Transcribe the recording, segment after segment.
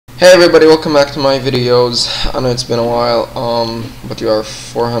Hey everybody, welcome back to my videos. I know it's been a while, but you are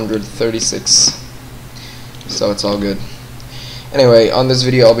 436, so it's all good. Anyway, on this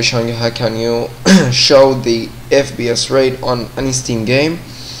video I'll be showing you how can you show the FPS rate on any Steam game.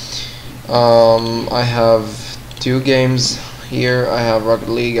 I have two games here. I have Rocket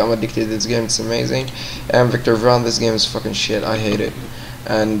League. I'm addicted to this game, it's amazing. And Victor Vran, this game is fucking shit, I hate it.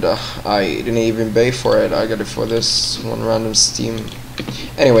 And I didn't even pay for it, I got it for this one random Steam.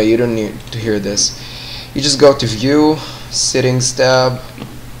 Anyway, you don't need to hear this. You just go to View, Settings tab,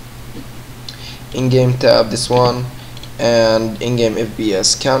 In-Game tab, this one, and In-Game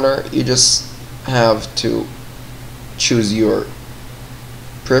FPS Counter. You just have to choose your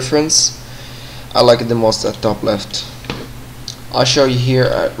preference. I like it the most at top left. I'll show you here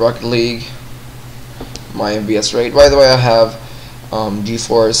at Rocket League my FPS rate. By the way, I have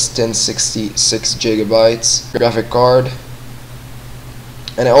GeForce 1060 6GB graphic card.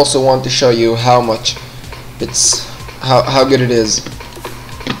 And I also want to show you how much it's how good it is.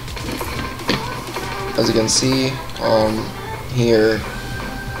 As you can see here,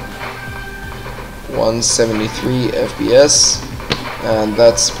 173 FPS, and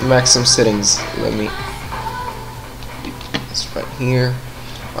that's maximum settings. It's right here.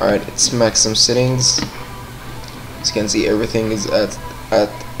 Alright, it's maximum settings. As you can see, everything is at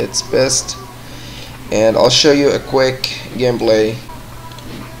its best. And I'll show you a quick gameplay.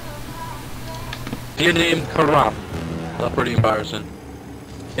 Your name Karam. That's pretty embarrassing.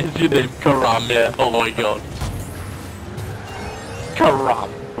 Is your name Karam? Yeah. Oh my god. Karam.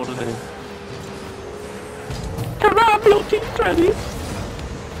 What a name. Karam, your team's ready.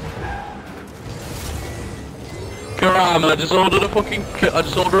 Karam, I just ordered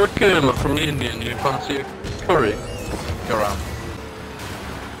a kernel from the Indian. You fancy a curry? Karam.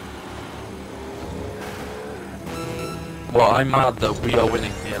 Well, I'm mad that we are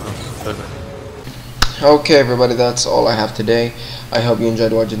winning. Yeah, that's perfect. Okay everybody, that's all I have today. I hope you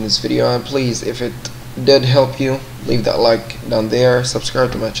enjoyed watching this video, and please, if it did help you, leave that like down there,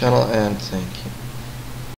 subscribe to my channel, and thank you.